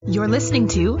You're listening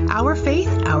to Our Faith,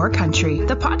 Our Country,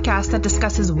 the podcast that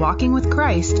discusses walking with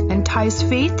Christ and ties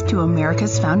faith to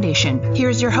America's foundation.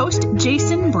 Here's your host,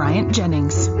 Jason Bryant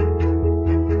Jennings.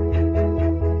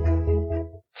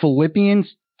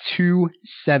 Philippians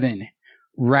 2:7.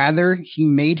 Rather, he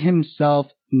made himself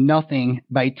nothing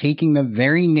by taking the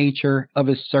very nature of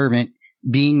a servant,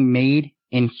 being made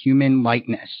in human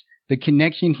likeness. The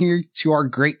connection here to our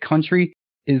great country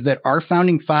is that our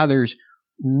founding fathers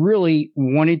really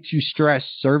wanted to stress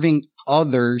serving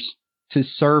others to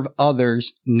serve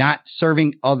others, not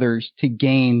serving others to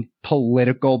gain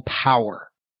political power.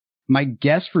 My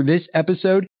guest for this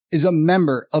episode is a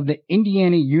member of the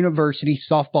Indiana University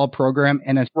softball program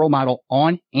and a role model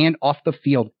on and off the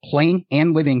field, playing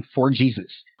and living for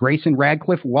Jesus. Grayson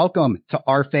Radcliffe, welcome to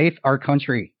Our Faith, Our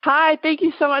Country. Hi, thank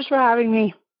you so much for having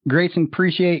me. Grayson,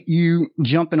 appreciate you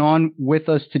jumping on with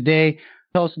us today.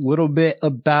 Tell us a little bit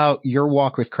about your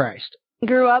walk with Christ. I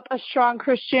grew up a strong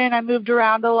Christian. I moved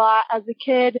around a lot as a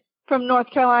kid from North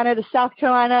Carolina to South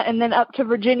Carolina and then up to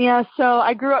Virginia. So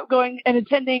I grew up going and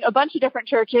attending a bunch of different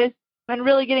churches and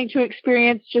really getting to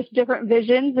experience just different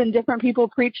visions and different people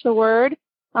preach the word,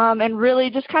 and really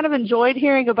just kind of enjoyed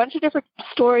hearing a bunch of different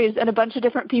stories and a bunch of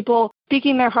different people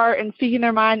speaking their heart and speaking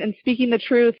their mind and speaking the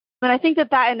truth. And I think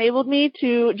that enabled me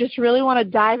to just really want to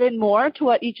dive in more to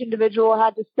what each individual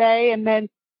had to say. And then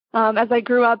as I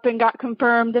grew up and got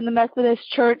confirmed in the Methodist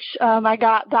church, I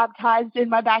got baptized in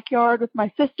my backyard with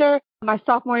my sister my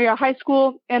sophomore year of high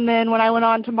school. And then when I went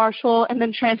on to Marshall and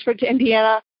then transferred to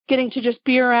Indiana, getting to just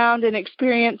be around and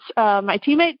experience my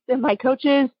teammates and my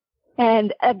coaches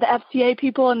and the FCA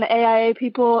people and the AIA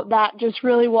people that just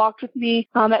really walked with me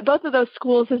at both of those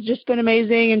schools has just been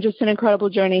amazing and just an incredible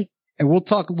journey. And we'll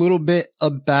talk a little bit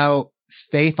about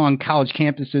faith on college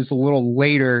campuses a little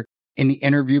later in the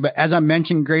interview. But as I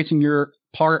mentioned, Grayson, you're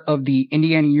part of the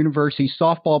Indiana University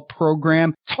softball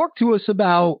program. Talk to us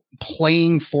about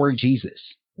playing for Jesus.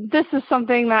 This is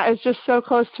something that is just so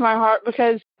close to my heart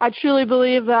because I truly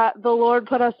believe that the Lord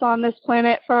put us on this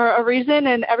planet for a reason,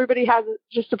 and everybody has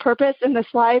just a purpose in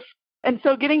this life. And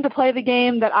so getting to play the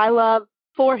game that I love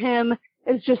for Him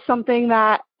is just something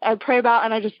that I pray about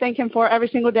and I just thank Him for every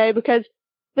single day, because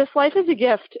this life is a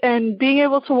gift, and being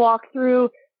able to walk through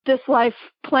this life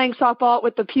playing softball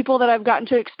with the people that I've gotten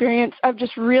to experience, I've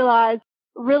just realized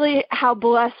really how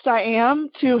blessed I am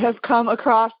to have come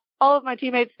across all of my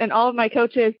teammates and all of my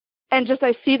coaches. And just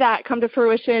I see that come to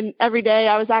fruition every day.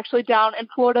 I was actually down in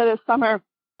Florida this summer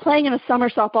playing in a summer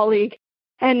softball league.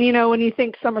 And, you know, when you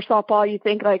think summer softball, you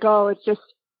think like, oh, it's just,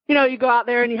 you know, you go out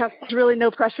there and you have really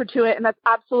no pressure to it. And that's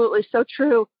absolutely so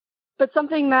true. But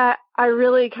something that I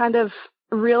really kind of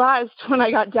realized when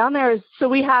I got down there is, so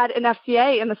we had an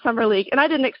FCA in the summer league, and I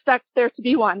didn't expect there to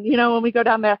be one, you know, when we go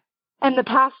down there. And the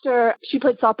pastor, she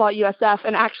played softball at USF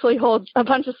and actually holds a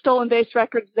bunch of stolen base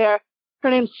records there. Her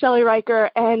name's Shelly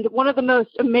Riker. And one of the most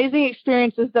amazing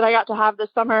experiences that I got to have this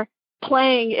summer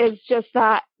playing is just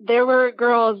that there were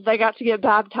girls that got to get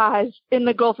baptized in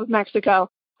the Gulf of Mexico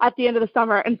at the end of the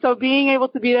summer. And so being able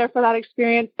to be there for that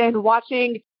experience and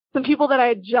watching some people that I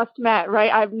had just met,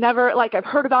 right? I've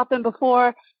heard about them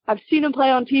before. I've seen them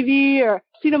play on TV or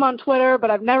seen them on Twitter,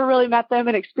 but I've never really met them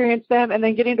and experienced them. And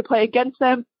then getting to play against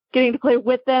them, getting to play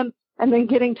with them, and then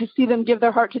getting to see them give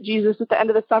their heart to Jesus at the end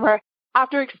of the summer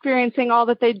after experiencing all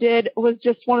that they did was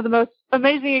just one of the most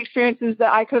amazing experiences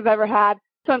that I could have ever had.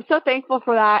 So I'm so thankful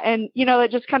for that. And, you know,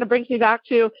 it just kind of brings me back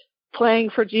to playing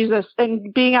for Jesus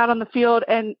and being out on the field,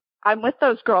 and I'm with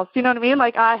those girls. You know what I mean?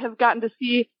 Like, I have gotten to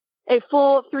see a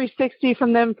full 360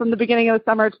 from them from the beginning of the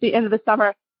summer to the end of the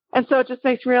summer. And so it just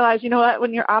makes me realize, you know what,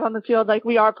 when you're out on the field, like,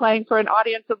 we are playing for an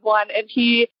audience of one, and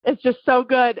He is just so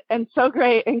good and so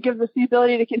great and gives us the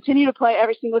ability to continue to play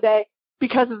every single day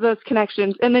because of those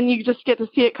connections. And then you just get to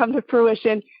see it come to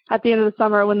fruition at the end of the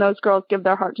summer when those girls give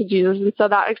their heart to Jesus. And so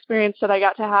that experience that I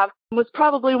got to have was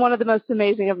probably one of the most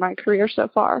amazing of my career so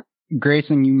far.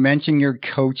 Grayson, you mentioned your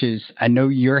coaches. I know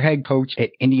your head coach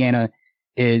at Indiana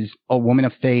is a woman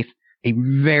of faith, a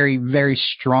very, very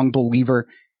strong believer.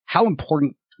 How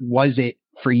important was it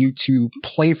for you to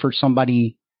play for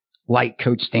somebody like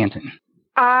Coach Stanton?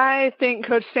 I think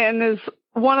Coach Stanton is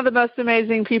one of the most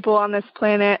amazing people on this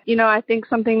planet. You know, I think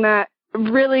something that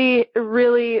really,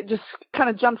 really just kind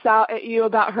of jumps out at you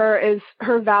about her is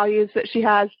her values that she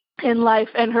has in life,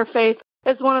 and her faith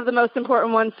is one of the most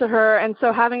important ones to her. And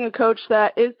so having a coach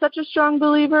that is such a strong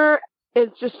believer is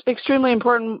just extremely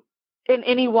important in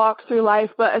any walk through life,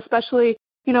 but especially,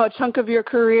 you know, a chunk of your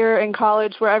career in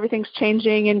college where everything's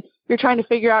changing and you're trying to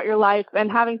figure out your life,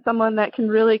 and having someone that can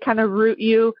really kind of root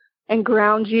you and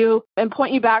ground you and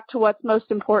point you back to what's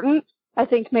most important I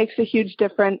think makes a huge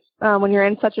difference when you're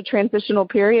in such a transitional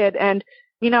period. And,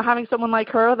 having someone like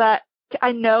her that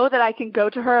I know that I can go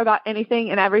to her about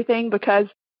anything and everything because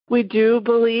we do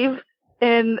believe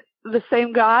in the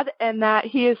same God and that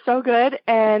he is so good.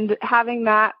 And having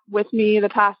that with me the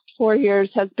past 4 years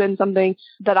has been something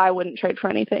that I wouldn't trade for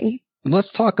anything.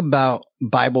 Let's talk about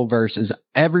Bible verses.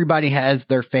 Everybody has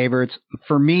their favorites.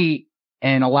 For me,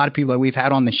 and a lot of people that we've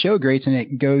had on the show, Grayson,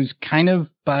 it goes kind of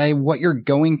by what you're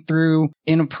going through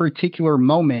in a particular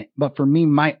moment. But for me,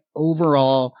 my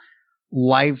overall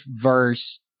life verse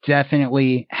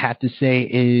definitely have to say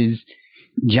is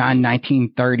John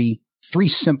 19:30. 3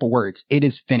 simple words. It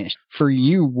is finished. For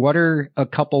you, what are a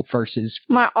couple verses?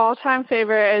 My all-time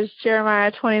favorite is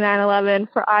Jeremiah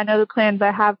 29:11. For I know the plans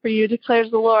I have for you,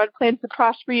 declares the Lord, plans to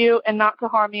prosper you and not to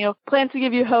harm you, plans to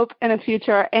give you hope and a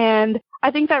future. And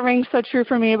I think that rings so true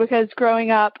for me because growing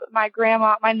up, my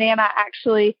grandma, my Nana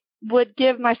actually would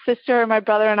give my sister, my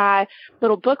brother, and I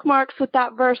little bookmarks with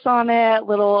that verse on it,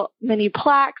 little mini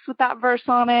plaques with that verse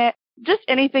on it. Just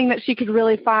anything that she could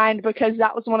really find because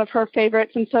that was one of her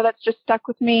favorites. And so that's just stuck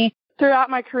with me throughout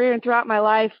my career and throughout my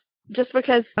life, just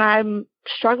because I'm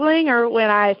struggling or when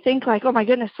I think like, oh my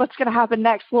goodness, what's going to happen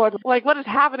next, Lord? Like, what is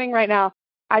happening right now?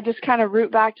 I just kind of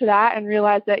root back to that and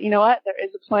realize that, you know what, there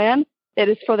is a plan. It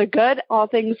is for the good. All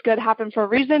things good happen for a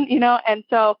reason, and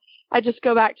so I just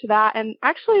go back to that. And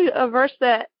actually a verse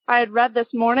that I had read this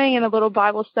morning in a little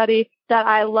Bible study that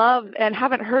I love and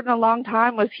haven't heard in a long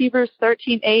time was Hebrews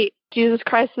 13:8. Jesus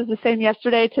Christ is the same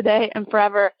yesterday, today, and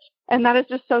forever. And that is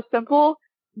just so simple,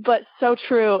 but so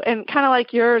true. And kind of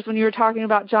like yours when you were talking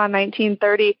about John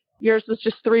 19:30, yours was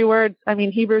just 3 words. I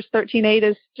mean, Hebrews 13:8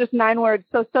 is just 9 words.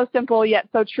 So simple, yet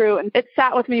so true. And it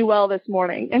sat with me well this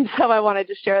morning. And so I wanted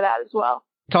to share that as well.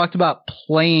 Talked about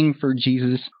playing for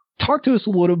Jesus. Talk to us a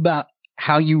little about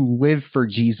how you live for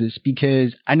Jesus,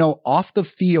 because I know off the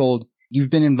field, you've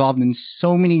been involved in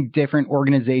so many different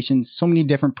organizations, so many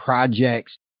different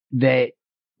projects that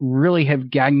really have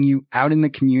gotten you out in the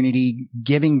community,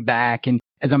 giving back. And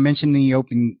as I mentioned in the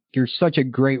open, you're such a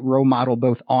great role model,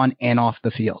 both on and off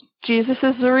the field. Jesus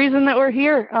is the reason that we're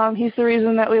here. He's the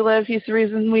reason that we live. He's the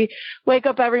reason we wake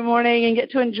up every morning and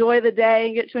get to enjoy the day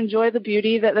and get to enjoy the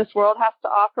beauty that this world has to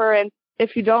offer. And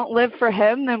if you don't live for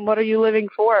him, then what are you living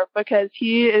for? Because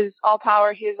he is all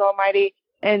power. He is almighty.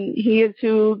 And he is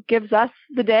who gives us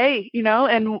the day,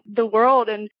 and the world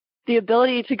and the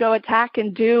ability to go attack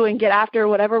and do and get after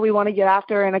whatever we want to get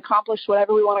after and accomplish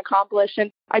whatever we want to accomplish.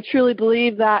 And I truly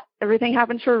believe that everything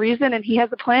happens for a reason and he has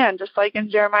a plan, just like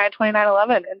in Jeremiah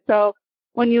 29:11. And so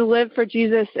when you live for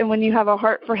Jesus and when you have a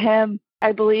heart for him,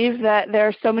 I believe that there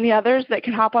are so many others that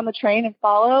can hop on the train and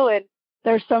follow. And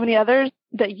there's so many others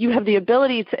that you have the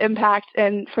ability to impact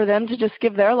and for them to just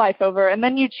give their life over. And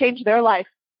then you change their life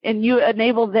and you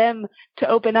enable them to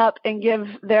open up and give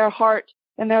their heart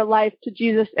and their life to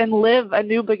Jesus and live a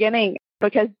new beginning,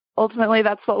 because ultimately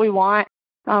that's what we want.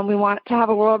 We want to have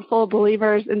a world full of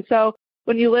believers. And so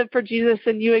when you live for Jesus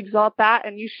and you exalt that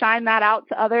and you shine that out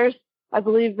to others, I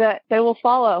believe that they will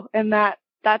follow and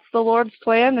that's the Lord's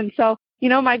plan. And so,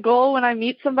 my goal when I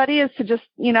meet somebody is to just,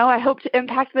 I hope to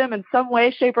impact them in some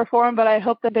way, shape, or form, but I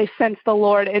hope that they sense the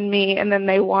Lord in me and then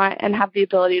they want and have the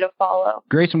ability to follow.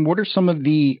 Grayson, what are some of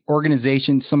the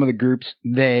organizations, some of the groups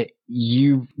that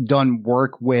you've done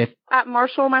work with? At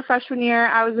Marshall, my freshman year,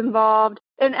 I was involved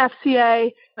in FCA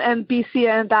and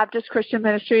BCN, Baptist Christian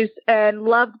Ministries, and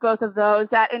loved both of those.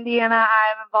 At Indiana,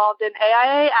 I'm involved in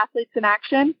AIA, Athletes in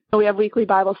Action. We have weekly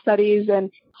Bible studies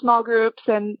and small groups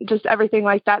and just everything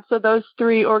like that. So those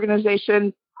 3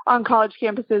 organizations on college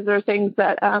campuses are things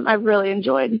that I've really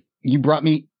enjoyed. You brought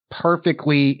me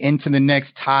perfectly into the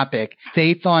next topic,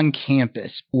 faith on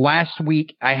campus. Last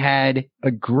week, I had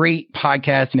a great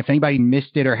podcast, and if anybody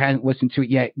missed it or hasn't listened to it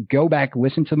yet, go back,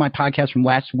 listen to my podcast from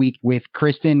last week with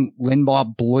Kristen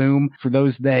Limbaugh Bloom. For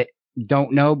those that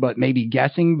don't know, but maybe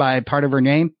guessing by part of her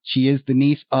name, she is the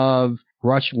niece of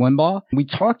Rush Limbaugh. We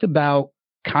talked about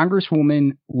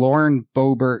Congresswoman Lauren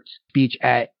Boebert's speech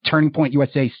at Turning Point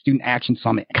USA Student Action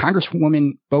Summit.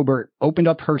 Congresswoman Boebert opened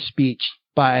up her speech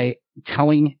by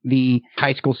telling the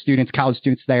high school students, college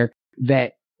students there,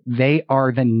 that they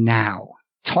are the now.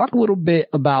 Talk a little bit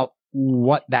about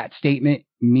what that statement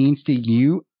means to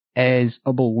you as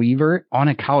a believer on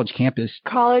a college campus.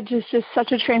 College is just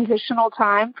such a transitional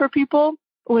time for people.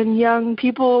 When young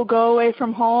people go away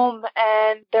from home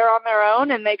and they're on their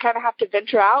own and they kind of have to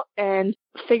venture out and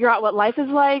figure out what life is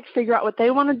like, figure out what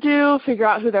they want to do, figure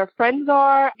out who their friends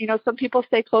are. Some people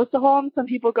stay close to home, some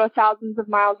people go thousands of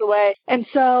miles away. And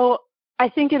so I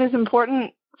think it is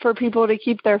important for people to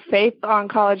keep their faith on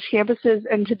college campuses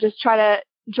and to just try to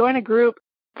join a group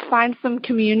find some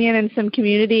communion and some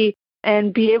community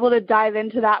and be able to dive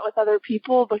into that with other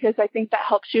people, because I think that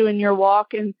helps you in your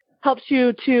walk and helps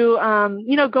you to,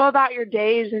 go about your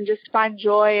days and just find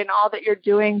joy in all that you're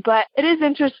doing. But it is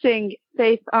interesting,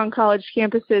 faith on college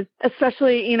campuses,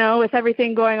 especially, with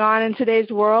everything going on in today's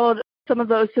world. Some of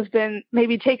those have been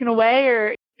maybe taken away,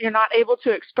 or you're not able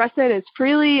to express it as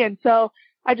freely. And so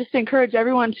I just encourage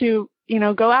everyone to,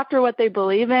 go after what they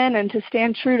believe in and to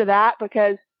stand true to that,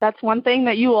 because that's one thing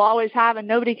that you will always have and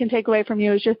nobody can take away from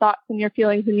you is your thoughts and your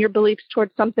feelings and your beliefs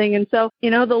towards something. And so, the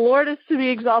Lord is to be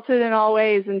exalted in all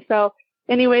ways. And so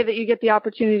any way that you get the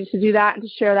opportunity to do that and to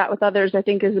share that with others, I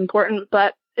think is important.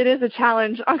 But it is a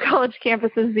challenge on college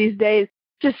campuses these days,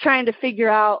 just trying to figure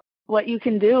out what you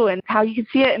can do and how you can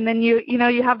see it. And then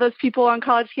you have those people on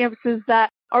college campuses that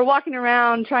are walking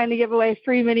around trying to give away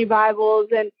free mini Bibles.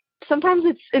 And sometimes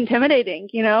it's intimidating,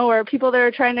 or people that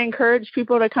are trying to encourage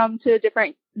people to come to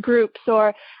different groups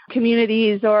or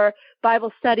communities or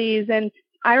Bible studies. And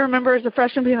I remember as a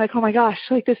freshman being like, oh my gosh,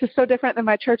 this is so different than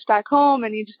my church back home,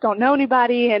 and you just don't know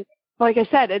anybody. And like I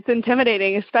said, it's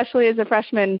intimidating, especially as a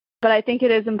freshman. But I think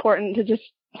it is important to just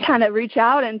kind of reach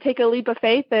out and take a leap of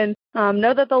faith and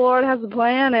know that the Lord has a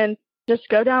plan and just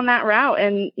go down that route.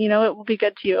 And, it will be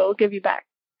good to you. It will give you back.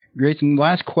 Grayson,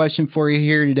 last question for you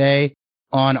here today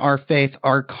on Our Faith,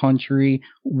 Our Country.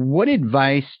 What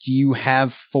advice do you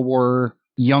have for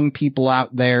young people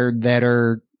out there that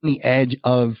are on the edge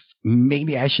of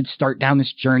maybe I should start down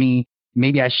this journey,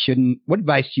 maybe I shouldn't? What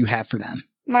advice do you have for them?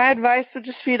 My advice would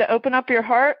just be to open up your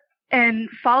heart and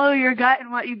follow your gut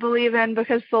and what you believe in,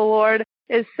 because the Lord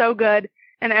is so good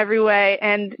in every way.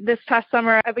 And this past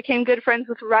summer, I became good friends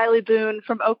with Riley Boone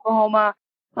from Oklahoma.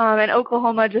 And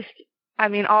Oklahoma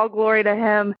all glory to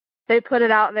him. They put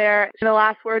it out there. The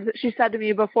last words that she said to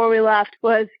me before we left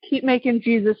was, keep making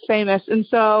Jesus famous. And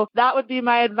so that would be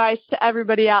my advice to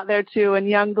everybody out there too, and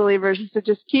young believers, is to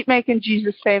just keep making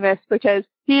Jesus famous, because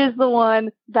he is the one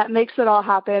that makes it all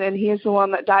happen. And he is the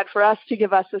one that died for us to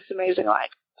give us this amazing life.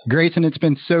 Grayson, it's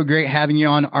been so great having you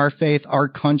on Our Faith, Our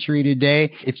Country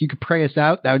today. If you could pray us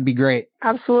out, that would be great.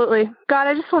 Absolutely. God,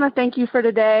 I just want to thank you for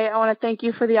today. I want to thank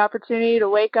you for the opportunity to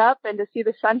wake up and to see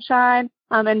the sunshine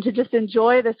and to just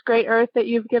enjoy this great earth that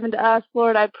you've given to us.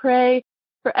 Lord, I pray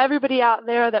for everybody out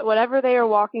there that whatever they are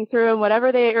walking through and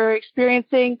whatever they are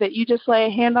experiencing, that you just lay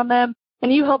a hand on them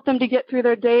and you help them to get through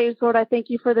their days. Lord, I thank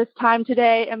you for this time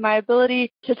today and my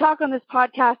ability to talk on this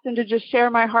podcast and to just share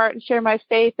my heart and share my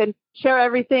faith and share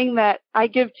everything that I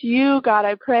give to you. God,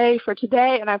 I pray for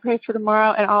today and I pray for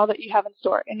tomorrow and all that you have in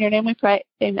store. In your name we pray.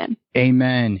 Amen.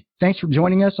 Amen. Thanks for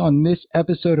joining us on this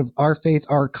episode of Our Faith,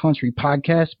 Our Country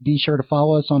podcast. Be sure to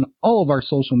follow us on all of our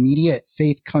social media at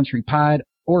Faith Country Pod,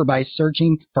 or by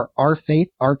searching for Our Faith,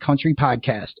 Our Country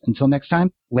podcast. Until next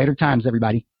time, later times,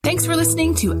 everybody. Thanks for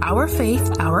listening to Our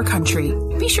Faith, Our Country.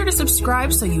 Be sure to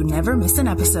subscribe so you never miss an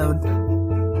episode.